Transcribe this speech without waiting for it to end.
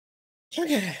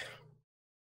Okay,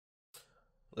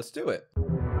 let's do it.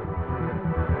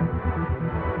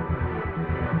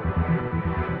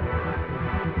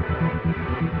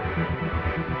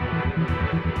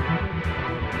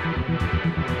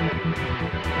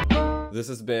 This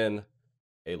has been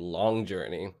a long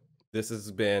journey. This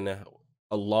has been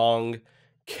a long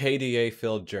KDA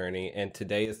filled journey, and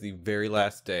today is the very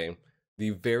last day,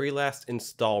 the very last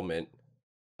installment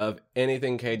of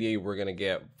anything KDA we're gonna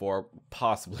get for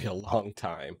possibly a long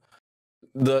time.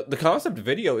 The concept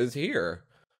video is here.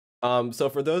 So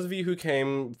for those of you who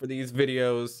came for these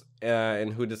videos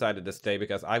and who decided to stay,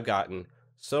 because I've gotten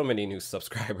so many new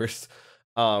subscribers.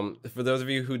 For those of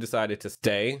you who decided to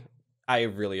stay, I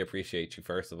really appreciate you.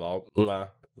 First of all, mwah,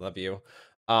 love you.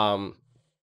 And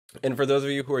for those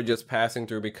of you who are just passing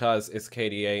through because it's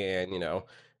KDA and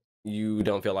you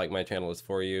don't feel like my channel is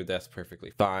for you, that's perfectly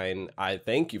fine. I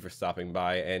thank you for stopping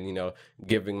by and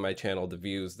giving my channel the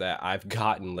views that I've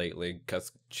gotten lately,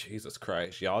 because Jesus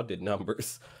Christ, y'all did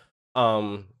numbers.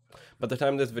 By the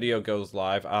time this video goes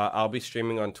live, I'll be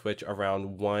streaming on Twitch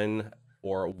around 1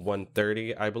 or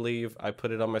 1:30, I believe. I put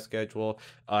it on my schedule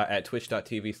at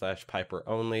twitch.tv/Piper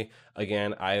only.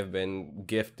 Again, I have been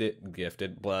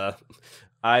gifted, blah.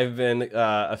 I've been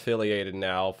affiliated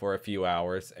now for a few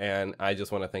hours, and I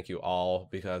just want to thank you all,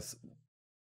 because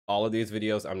all of these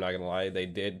videos, I'm not gonna lie, they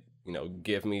did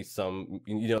give me some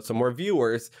some more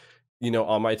viewers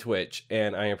on my Twitch,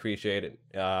 and I appreciate it.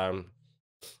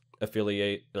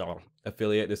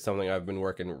 Affiliate is something I've been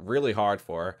working really hard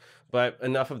for. But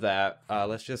enough of that.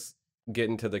 Let's just get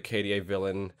into the KDA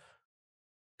villain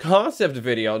concept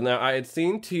video. Now, I had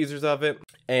seen teasers of it,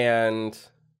 and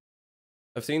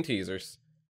I've seen teasers,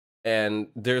 and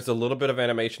there's a little bit of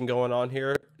animation going on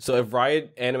here. So if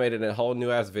Riot animated a whole new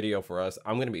ass video for us,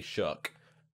 I'm gonna be shook.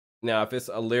 Now, if it's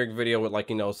a lyric video with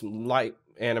some light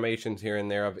animations here and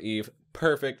there of Eve,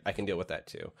 perfect. I can deal with that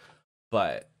too.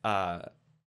 But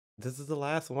this is the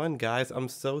last one, guys. I'm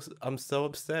so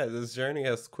upset. This journey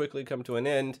has quickly come to an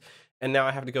end, and now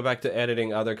I have to go back to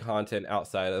editing other content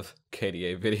outside of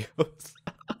KDA videos.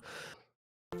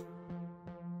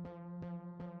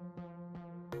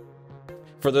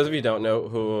 For those of you who don't know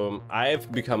whom,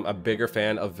 I've become a bigger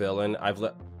fan of Villain.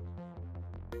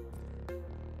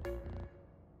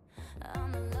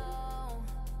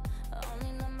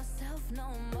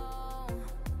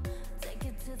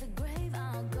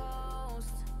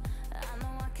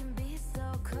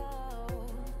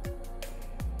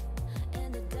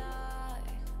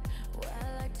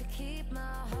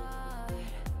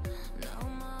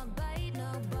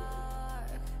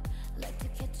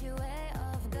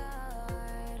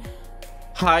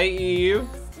 Hi, Eve.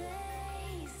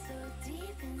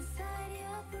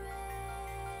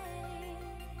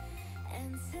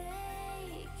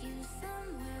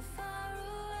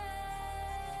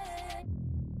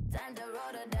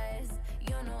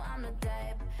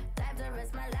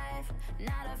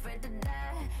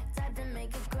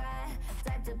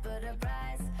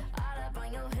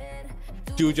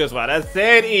 Do just what I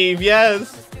said, Eve.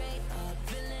 Yes.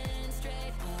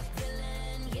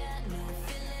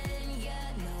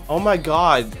 Oh my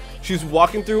god, she's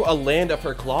walking through a land of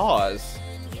her claws.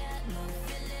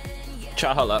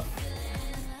 Chahala.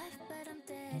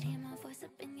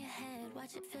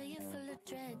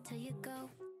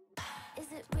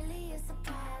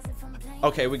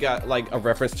 Okay, we got like a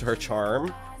reference to her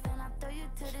charm.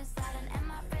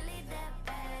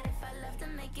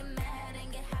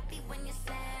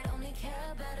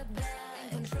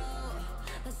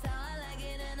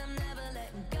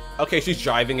 Okay, she's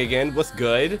driving again. What's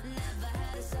good?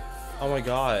 Oh my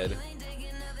god.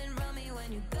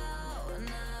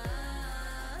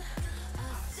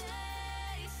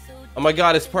 Oh my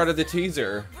god, it's part of the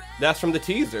teaser. That's from the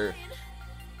teaser.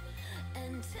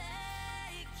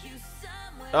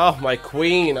 Oh, my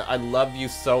queen. I love you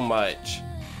so much.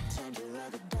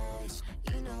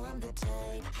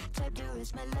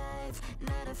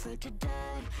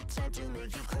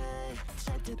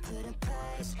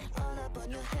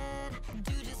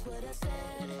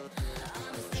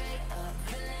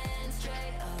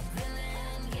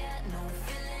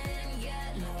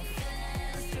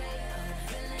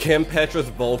 Kim Petra's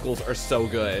vocals are so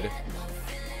good.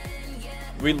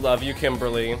 We love you,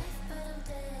 Kimberly.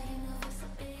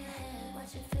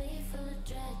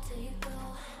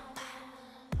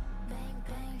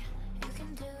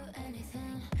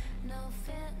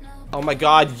 Oh my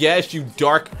god, yes, you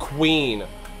dark queen.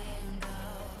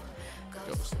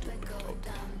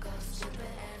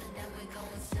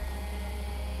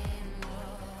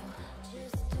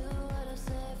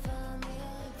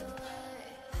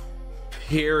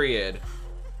 Period.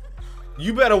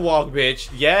 You better walk,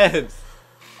 bitch. Yes.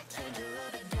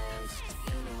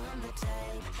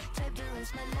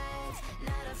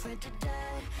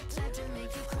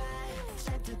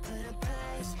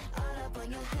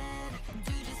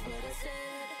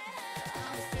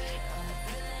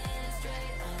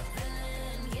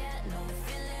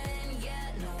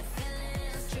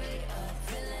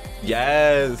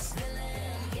 Yes.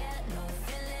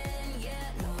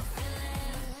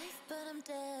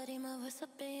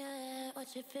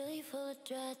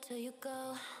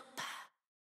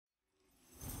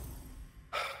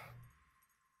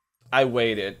 I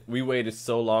waited. We waited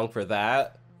so long for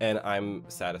that, and I'm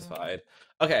satisfied.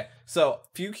 Okay, so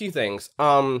few key things.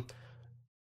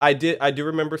 I do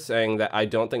remember saying that I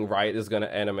don't think Riot is gonna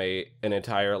animate an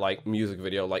entire like music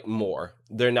video like more.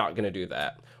 They're not gonna do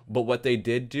that. But what they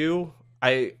did do,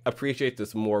 I appreciate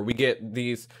this more. We get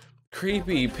these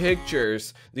creepy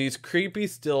pictures, these creepy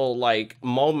still like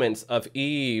moments of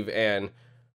Eve, and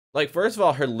like first of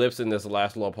all, her lips in this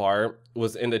last little part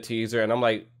was in the teaser, and I'm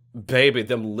like, baby,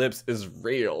 them lips is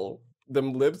real.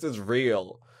 Them lips is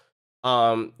real.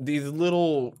 These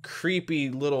little creepy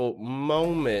little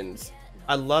moments,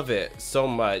 I love it so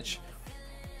much.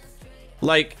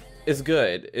 Like, it's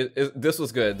good. This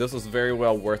was good. This was very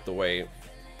well worth the wait.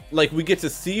 Like, we get to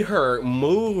see her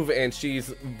move, and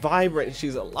she's vibrant,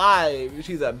 she's alive,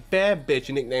 she's a bad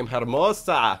bitch, nicknamed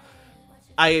Hermosa.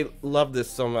 I love this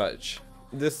so much.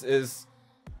 This is,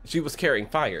 she was carrying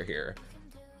fire here.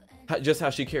 Just how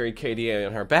she carried KDA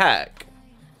on her back.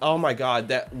 Oh my god,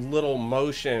 that little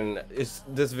motion is,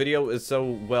 this video is so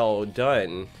well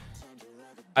done.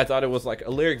 I thought it was like a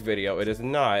lyric video. It is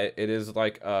not. It is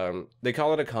like they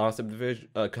call it a concept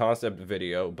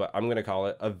video, but I'm gonna call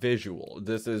it a visual.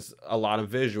 This is a lot of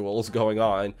visuals going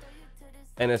on,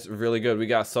 and it's really good. We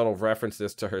got subtle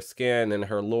references to her skin and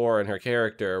her lore and her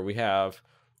character. We have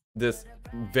this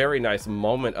very nice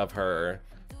moment of her,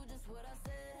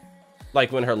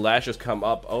 like when her lashes come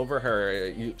up over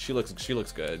her. She looks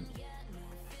good.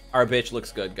 Our bitch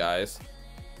looks good, guys.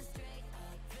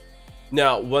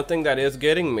 Now, one thing that is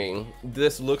getting me,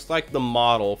 this looks like the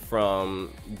model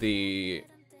from the,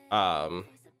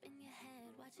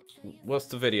 what's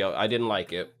the video? I didn't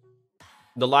like it.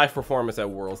 The live performance at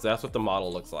Worlds, that's what the model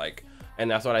looks like.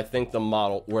 And that's what I think the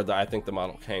model, I think the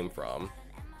model came from.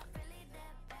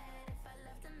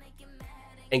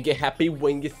 And get happy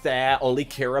when you're sad, only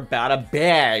care about a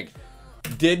bag.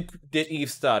 Did Eve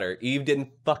stutter? Eve didn't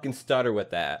fucking stutter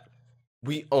with that.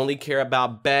 We only care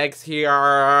about bags here.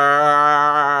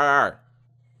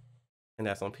 And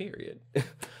that's on period.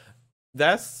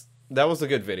 That was a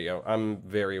good video. I'm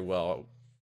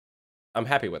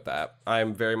happy with that.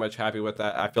 I'm very much happy with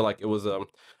that. I feel like it was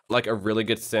like a really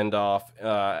good send-off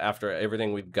after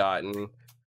everything we've gotten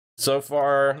so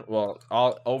far. Well,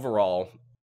 overall,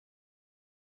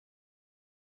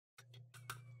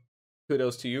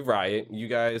 kudos to you, Riot. You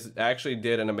guys actually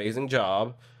did an amazing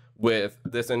job with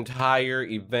this entire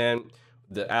event,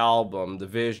 the album, the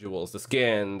visuals, the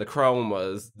skin, the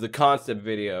chromas, the concept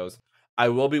videos. I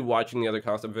will be watching the other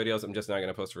concept videos. I'm just not going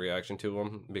to post a reaction to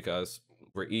them because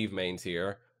we're Eve mains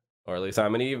here, or at least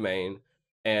I'm an Eve main.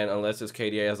 And unless it's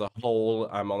KDA as a whole,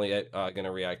 I'm only going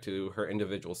to react to her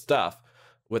individual stuff.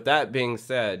 With that being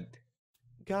said,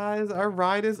 guys, our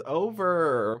ride is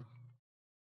over.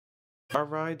 Our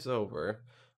ride's over.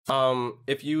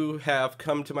 If you have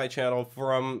come to my channel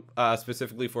from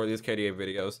specifically for these KDA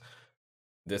videos,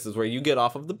 this is where you get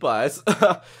off of the bus.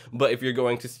 But if you're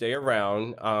going to stay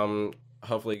around,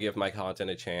 hopefully give my content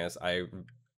a chance. I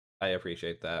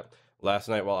appreciate that. Last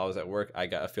night while I was at work, I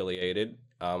got affiliated.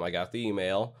 I got the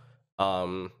email.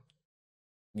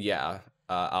 Yeah,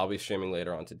 I'll be streaming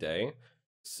later on today.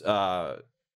 Well,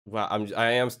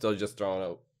 I am still just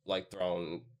thrown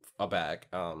aback.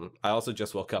 I also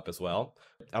just woke up as well.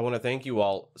 I want to thank you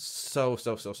all so.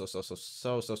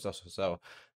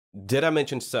 Did I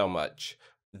mention so much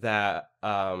that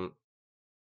I'm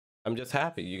just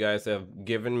happy you guys have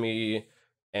given me,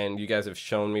 and you guys have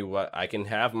shown me what I can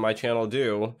have my channel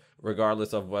do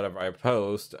regardless of whatever I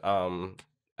post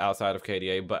outside of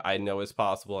KDA. But I know it's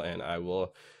possible, and I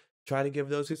will try to give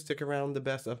those who stick around the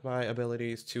best of my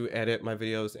abilities to edit my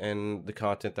videos and the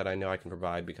content that I know I can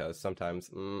provide, because sometimes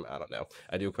I don't know,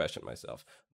 I do question myself.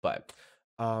 But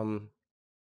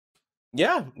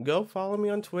yeah, go follow me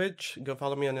on Twitch, go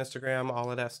follow me on Instagram, all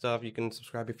of that stuff. You can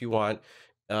subscribe if you want.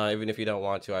 Even if you don't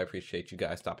want to, I appreciate you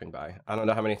guys stopping by. I don't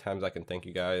know how many times I can thank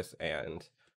you guys. And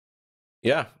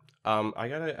yeah, I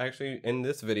gotta actually end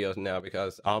this video now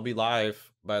because I'll be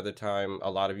live by the time a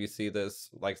lot of you see this.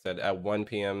 Like I said, at 1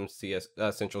 p.m. CS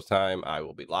Central Time, I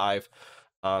will be live.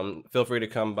 Feel free to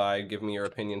come by, give me your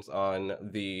opinions on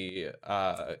the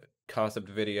concept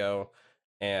video,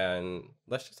 and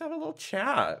let's just have a little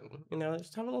chat. Let's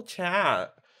just have a little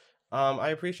chat. I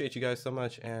appreciate you guys so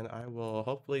much, and I will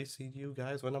hopefully see you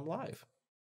guys when I'm live.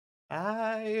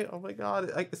 Bye. Oh my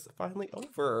god, it's finally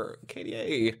over.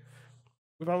 KDA.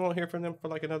 We probably won't hear from them for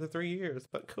like another 3 years,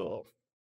 but cool.